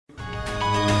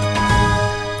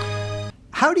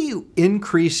how do you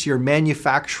increase your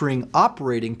manufacturing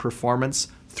operating performance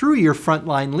through your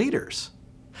frontline leaders?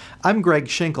 I'm Greg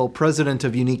Schenkel, President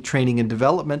of Unique Training and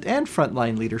Development and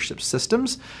Frontline Leadership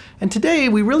Systems, and today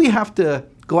we really have to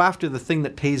go after the thing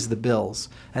that pays the bills,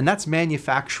 and that's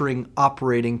manufacturing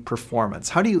operating performance.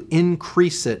 How do you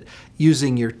increase it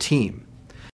using your team?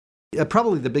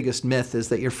 Probably the biggest myth is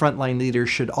that your frontline leaders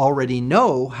should already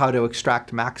know how to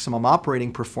extract maximum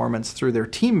operating performance through their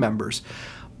team members.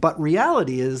 But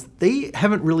reality is they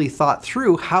haven't really thought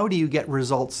through how do you get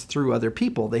results through other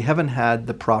people. They haven't had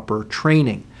the proper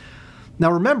training.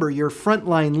 Now remember, your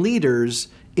frontline leaders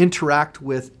interact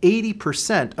with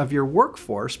 80% of your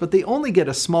workforce, but they only get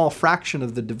a small fraction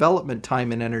of the development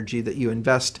time and energy that you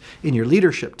invest in your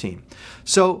leadership team.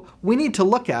 So we need to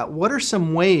look at what are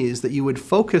some ways that you would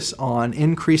focus on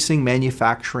increasing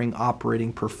manufacturing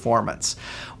operating performance.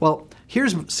 Well,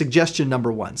 here's suggestion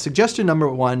number one. Suggestion number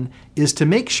one is to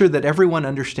make sure that everyone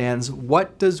understands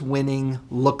what does winning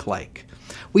look like.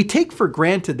 We take for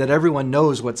granted that everyone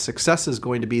knows what success is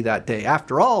going to be that day.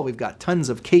 After all, we've got tons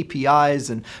of KPIs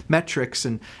and metrics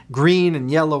and green and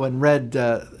yellow and red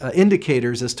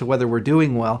indicators as to whether we're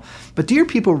doing well. But do your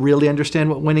people really understand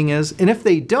what winning is? And if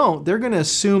they don't, they're going to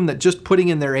assume that just putting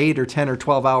in their 8 or 10 or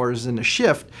 12 hours in a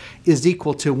shift is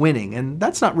equal to winning. And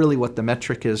that's not really what the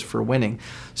metric is for winning.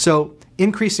 So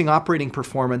increasing operating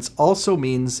performance also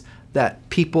means that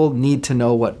people need to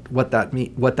know what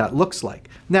that looks like.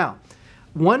 Now,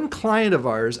 one client of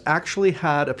ours actually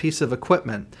had a piece of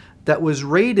equipment that was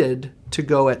rated to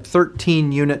go at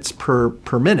 13 units per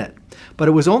minute, but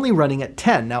it was only running at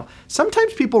 10. Now,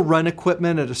 sometimes people run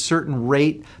equipment at a certain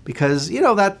rate because,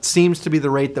 that seems to be the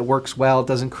rate that works well. It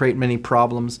doesn't create many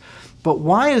problems. But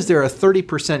why is there a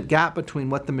 30% gap between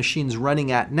what the machine's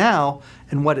running at now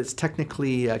and what it's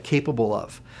technically capable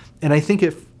of? And I think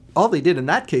if all they did in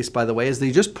that case, by the way, is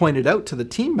they just pointed out to the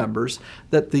team members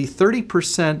that the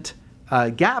 30%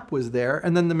 gap was there,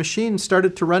 and then the machine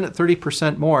started to run at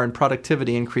 30% more and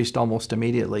productivity increased almost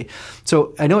immediately.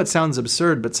 So I know it sounds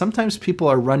absurd, but sometimes people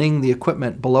are running the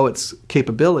equipment below its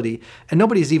capability and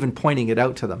nobody's even pointing it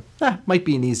out to them. Might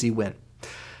be an easy win.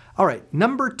 All right,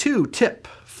 number 2 tip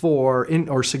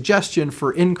or suggestion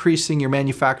for increasing your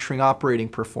manufacturing operating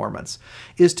performance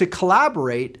is to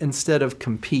collaborate instead of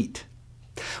compete.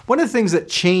 One of the things that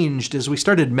changed is we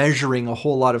started measuring a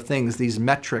whole lot of things, these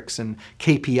metrics and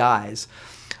KPIs.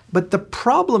 But the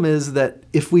problem is that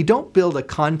if we don't build a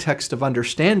context of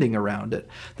understanding around it,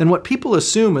 then what people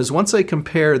assume is once I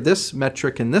compare this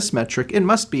metric and this metric, it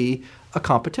must be a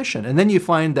competition. And then you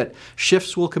find that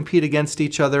shifts will compete against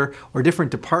each other or different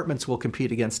departments will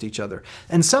compete against each other.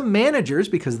 And some managers,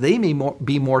 because they may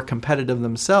be more competitive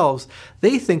themselves,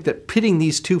 they think that pitting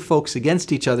these two folks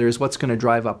against each other is what's going to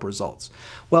drive up results.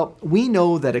 Well, we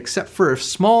know that except for a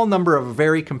small number of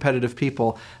very competitive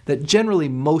people, that generally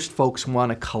most folks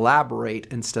want to collaborate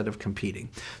instead of competing.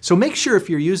 So make sure if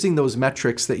you're using those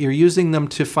metrics that you're using them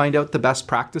to find out the best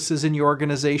practices in your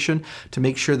organization, to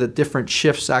make sure that different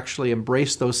shifts actually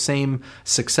embrace those same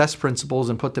success principles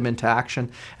and put them into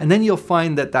action. And then you'll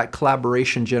find that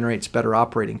collaboration generates better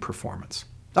operating performance.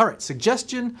 All right,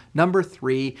 suggestion number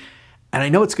 3, and I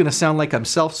know it's going to sound like I'm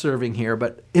self-serving here,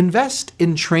 but invest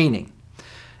in training.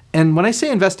 And when I say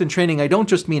invest in training, I don't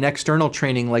just mean external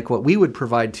training like what we would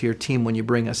provide to your team when you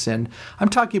bring us in. I'm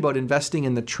talking about investing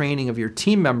in the training of your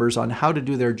team members on how to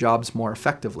do their jobs more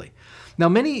effectively. Now,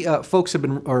 many workplaces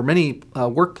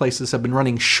have been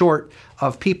running short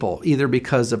of people, either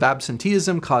because of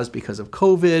absenteeism caused because of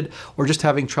COVID or just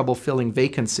having trouble filling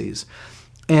vacancies.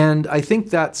 And I think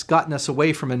that's gotten us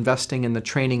away from investing in the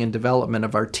training and development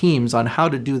of our teams on how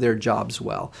to do their jobs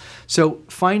well. So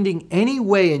finding any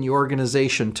way in your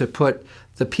organization to put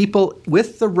the people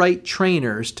with the right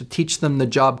trainers to teach them the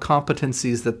job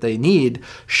competencies that they need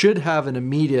should have an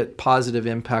immediate positive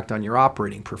impact on your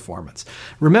operating performance.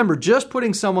 Remember, just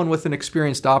putting someone with an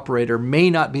experienced operator may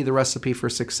not be the recipe for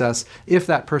success if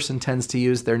that person tends to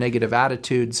use their negative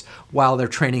attitudes while they're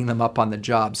training them up on the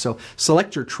job. So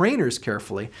select your trainers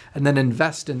carefully and then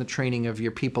invest in the training of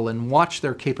your people and watch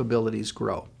their capabilities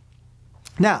grow.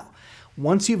 Now,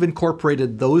 once you've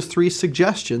incorporated those 3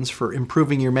 suggestions for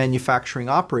improving your manufacturing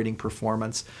operating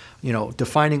performance,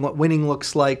 defining what winning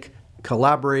looks like,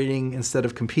 collaborating instead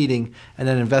of competing, and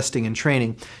then investing in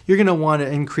training, you're going to want to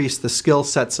increase the skill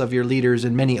sets of your leaders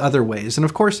in many other ways. And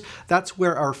of course, that's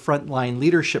where our frontline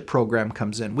leadership program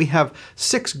comes in. We have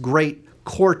 6 great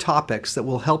core topics that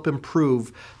will help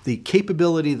improve the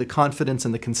capability, the confidence,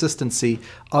 and the consistency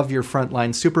of your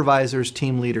frontline supervisors,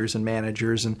 team leaders, and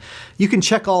managers. And you can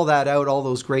check all that out, all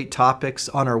those great topics,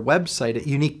 on our website at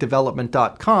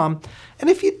uniquedevelopment.com. And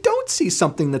if you don't see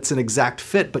something that's an exact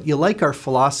fit, but you like our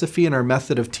philosophy and our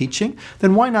method of teaching,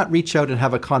 then why not reach out and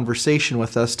have a conversation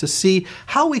with us to see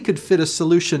how we could fit a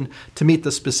solution to meet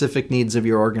the specific needs of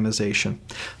your organization.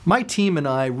 My team and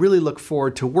I really look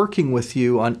forward to working with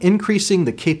you on increasing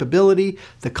the capability,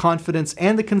 the confidence,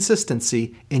 and the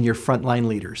consistency in your frontline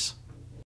leaders.